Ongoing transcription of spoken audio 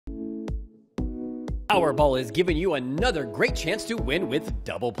Powerball is giving you another great chance to win with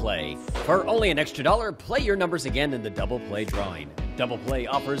Double Play. For only an extra $1, play your numbers again in the Double Play drawing. Double Play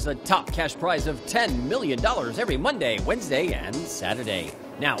offers a top cash prize of $10 million every Monday, Wednesday, and Saturday.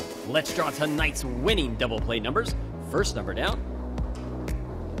 Now, let's draw tonight's winning Double Play numbers. First number down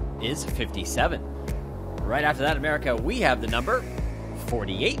is 57. Right after that, America, we have the number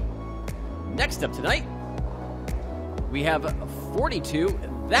 48. Next up tonight, we have 42.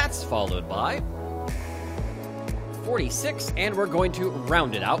 That's followed by 46, and we're going to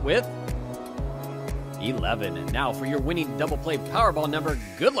round it out with 11. And now for your winning Double Play Powerball number.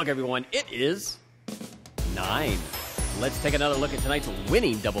 Good luck, everyone. It is 9. Let's take another look at tonight's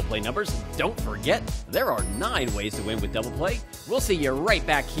winning Double Play numbers. Don't forget, there are 9 ways to win with Double Play. We'll see you right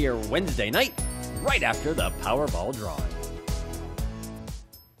back here Wednesday night, right after the Powerball drawing.